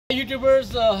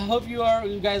YouTubers, hope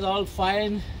you guys all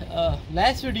fine.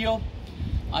 Last video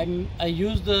I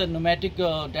used the pneumatic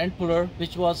dent puller,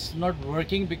 which was not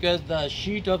working because the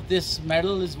sheet of this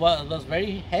metal was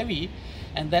very heavy,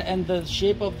 and the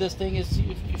shape of this thing is,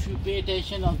 if you pay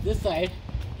attention on this side,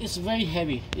 it's very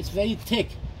heavy, it's very thick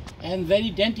and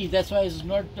very denty. That's why it's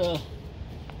not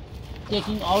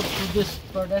taking out to this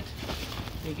product,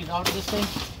 taking out this thing.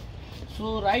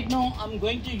 So right now I'm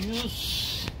going to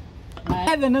use, I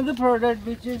have another product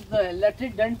which is the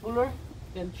electric dent puller.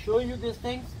 I can show you these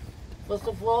things. First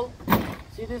of all,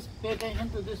 see this, pay attention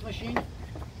to this machine.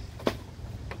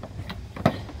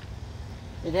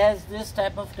 It has this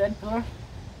type of dent puller,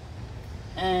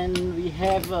 and we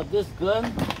have this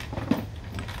gun.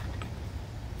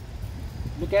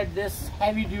 Look at this,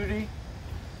 heavy duty.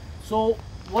 So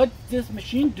what this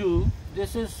machine do,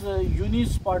 this is uni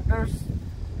spotters.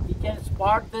 You can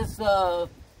spot this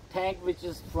tank which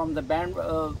is from the band,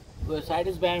 side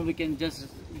is band. We can just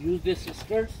use this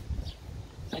skirts.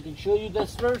 I can show you the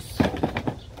skirts.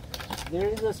 There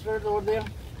is a skirt over there.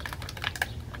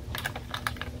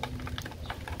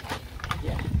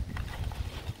 Yeah,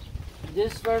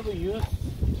 this skirt we use.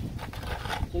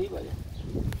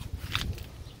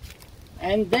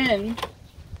 And then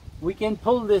we can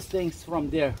pull these things from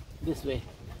there this way.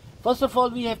 First of all,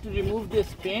 we have to remove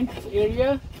this paint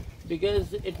area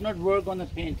because it not work on the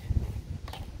paint.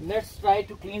 Let's try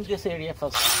to clean this area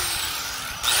first.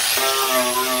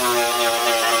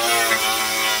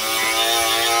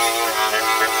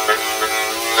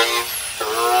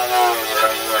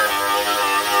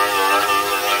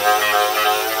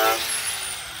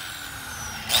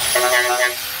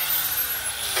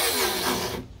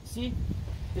 See,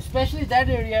 especially that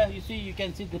area, you see, you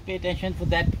can see the, pay attention for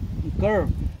that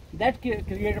curve. That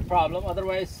create a problem.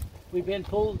 Otherwise, we can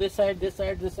pull this side, this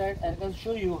side, this side, and I'll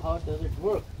show you how does it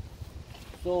work.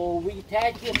 So we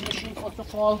attach this machine first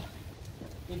of all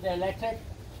with the electric.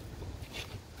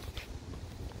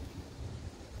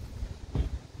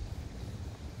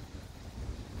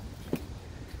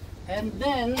 And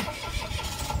then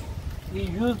we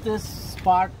use this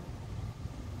spark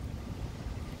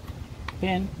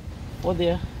pin over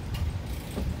there.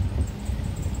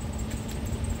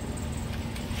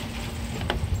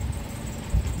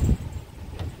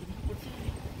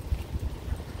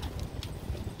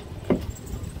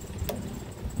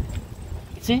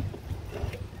 See,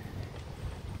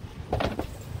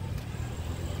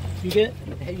 you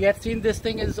have seen this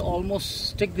thing is almost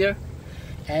stick there,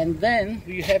 and then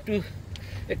you have to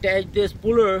attach this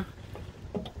puller.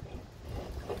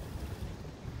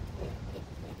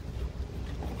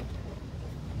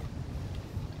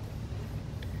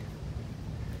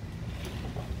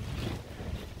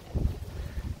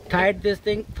 Tight this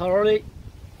thing thoroughly,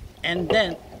 and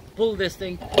then pull this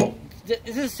thing. This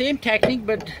is the same technique,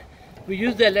 but we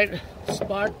use the electric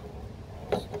spark.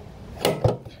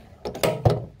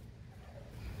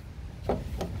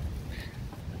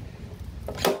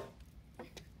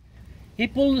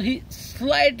 He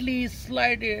slightly,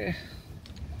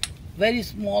 very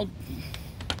small.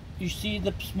 You see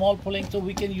the small pulling, so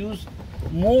we can use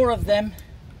more of them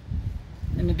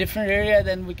in a different area.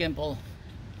 Then we can pull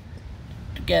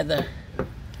together.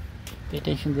 Pay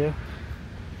attention there.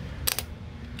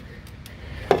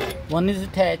 One is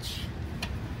attached.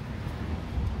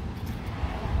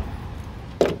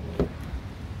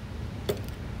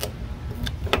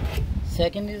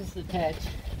 Second is attached.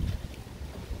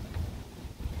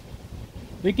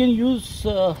 We can use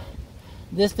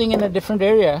this thing in a different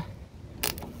area,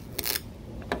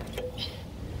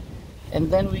 and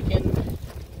then we can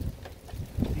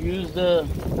use the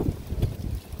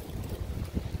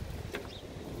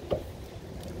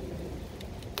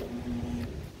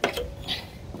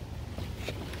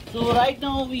so right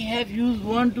now we have used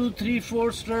 1, 2, 3,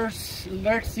 4 stirs.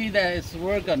 Let's see that it's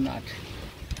work or not.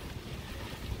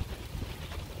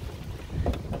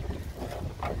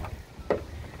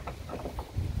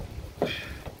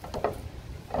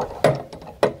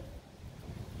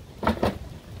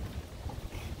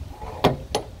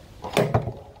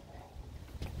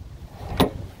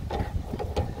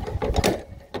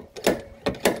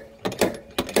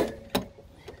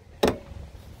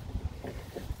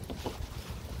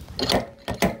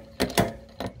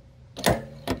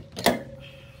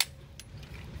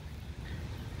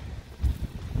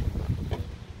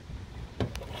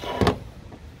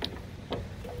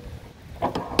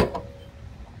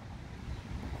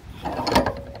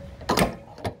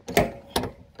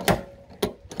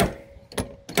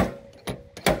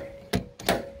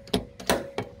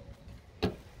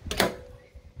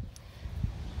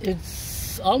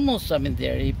 It's almost, I mean,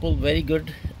 there he pulled very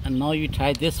good. And now you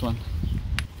try this one.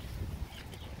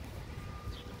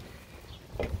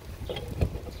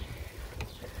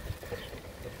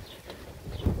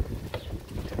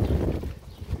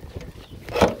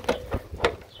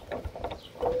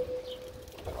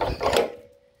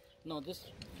 No,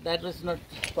 that was not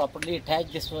properly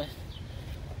attached this way.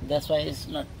 That's why it's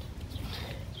not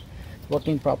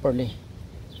working properly.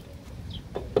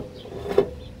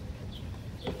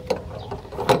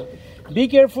 Be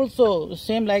careful, so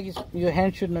same like your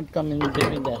hand should not come in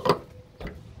between that.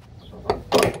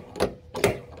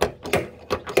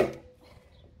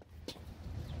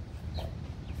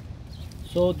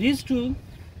 So these two,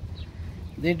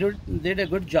 they did a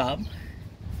good job.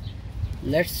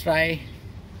 Let's try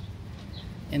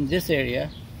in this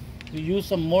area. We use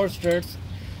some more studs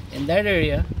in that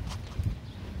area,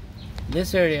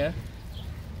 this area.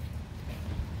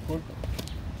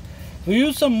 We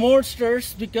use some more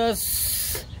studs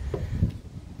because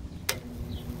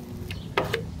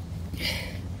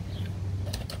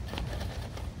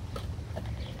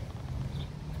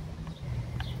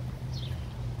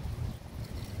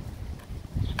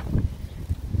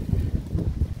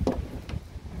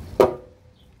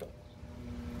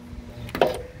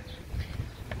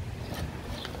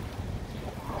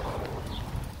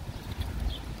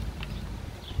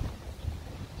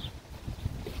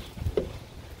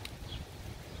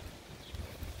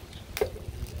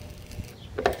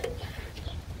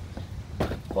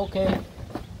okay,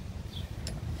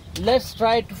 let's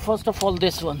try to first of all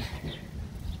this one.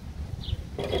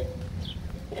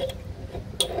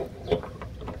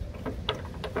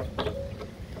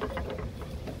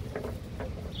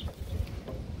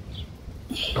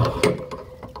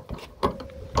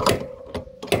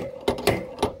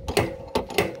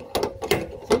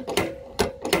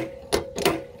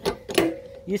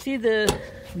 You see the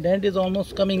dent is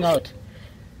almost coming out,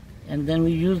 and then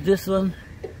we use this one.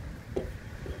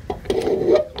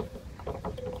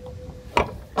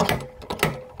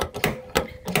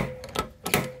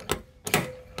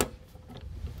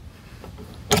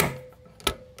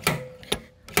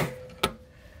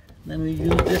 Then we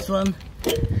use this one.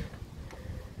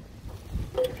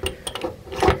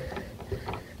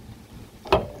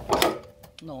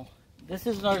 No, this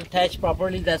is not attached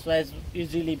properly, that's why it's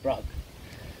easily broke.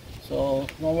 So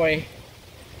don't worry,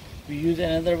 we use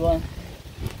another one.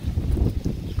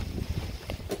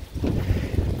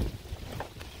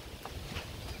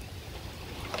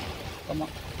 Come on.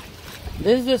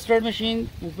 This is the stud machine.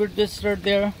 We put this stud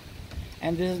there,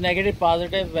 and this is negative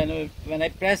positive. When I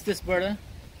press this button,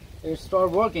 it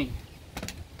starts working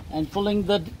and pulling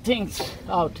the things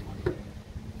out.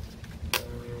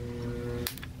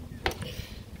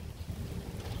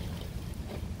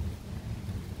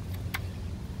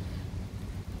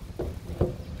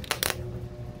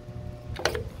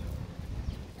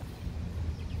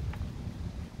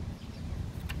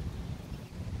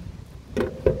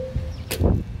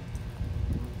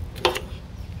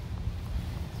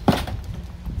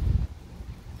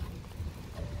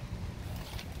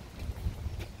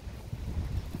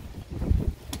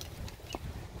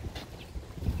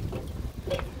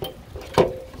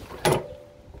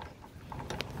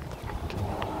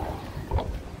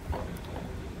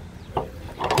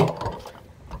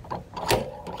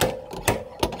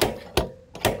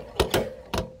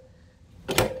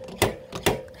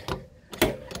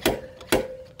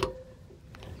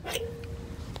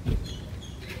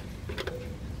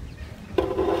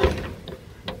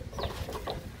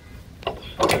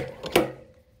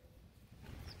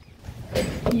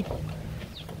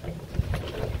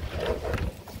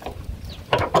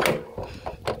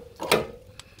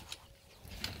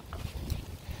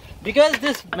 Because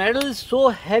this metal is so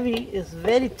heavy, it's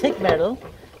very thick metal.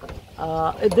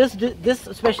 This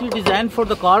especially designed for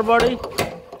the car body.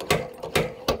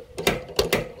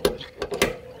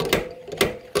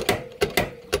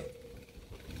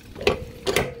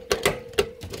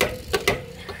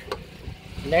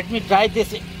 Let me try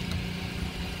this.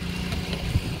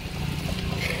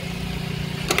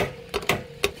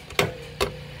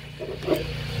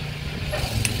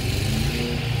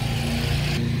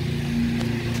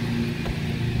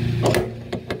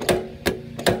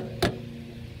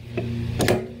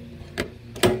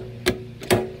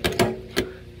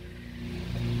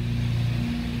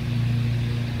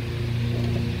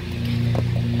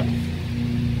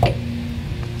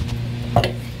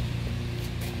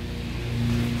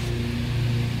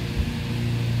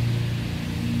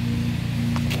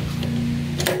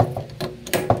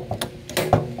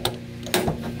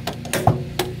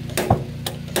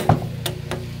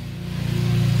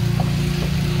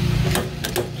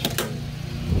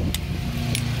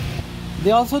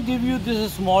 They also give you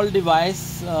this small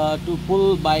device to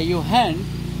pull by your hand,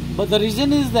 but the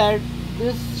reason is that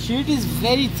this sheet is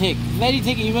very thick,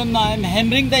 even I'm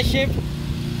hammering the shift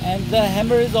and the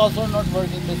hammer is also not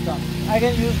working this time. I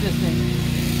can use this thing.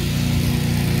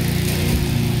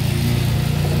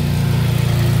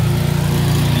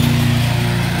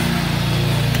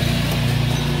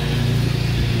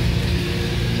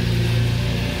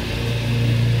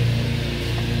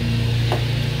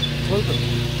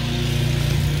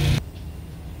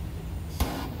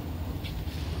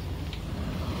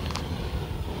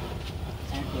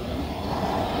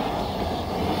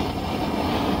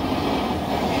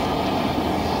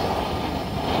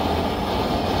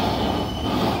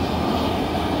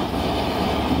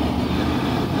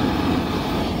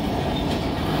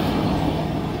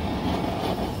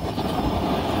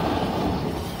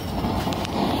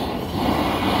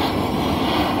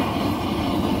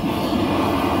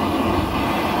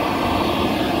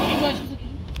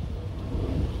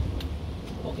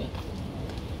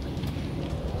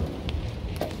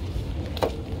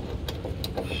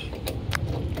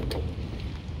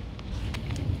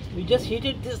 We just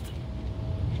heated this.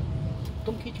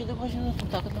 तुम खींचो देखो इसमें तुम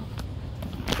ताकत लो.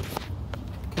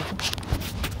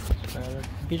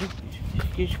 खींचो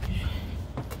खींचो खींचो.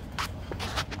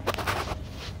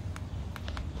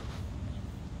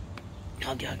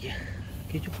 आ गया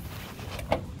खींचो.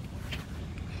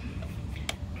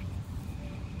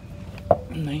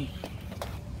 नहीं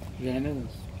रहने दो.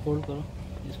 होल्ड करो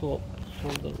इसको.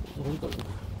 होल्ड करो.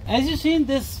 As you see,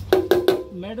 this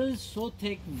metal is so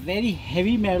thick, very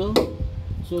heavy metal,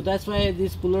 so that's why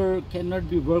this puller cannot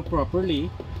be worked properly.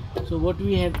 So what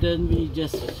we have done, we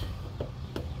just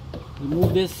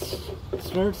remove this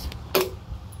studs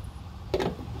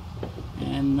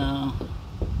and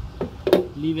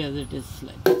leave as it is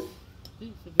like this.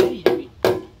 It's very heavy,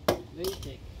 very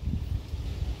thick.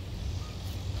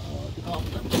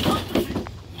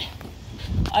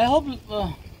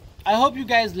 I hope you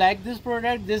guys like this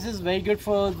product. This is very good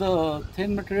for the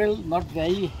thin material, not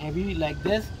very heavy like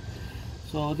this.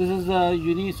 So this is the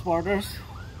Uni Spotters,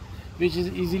 which is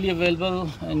easily available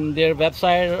in their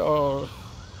website, or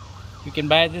you can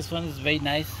buy this one. It's very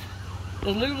nice. It's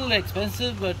a little bit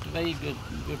expensive, but very good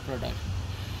product.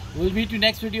 We'll meet you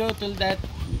next video. Till that,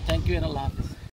 thank you and Allah Hafiz.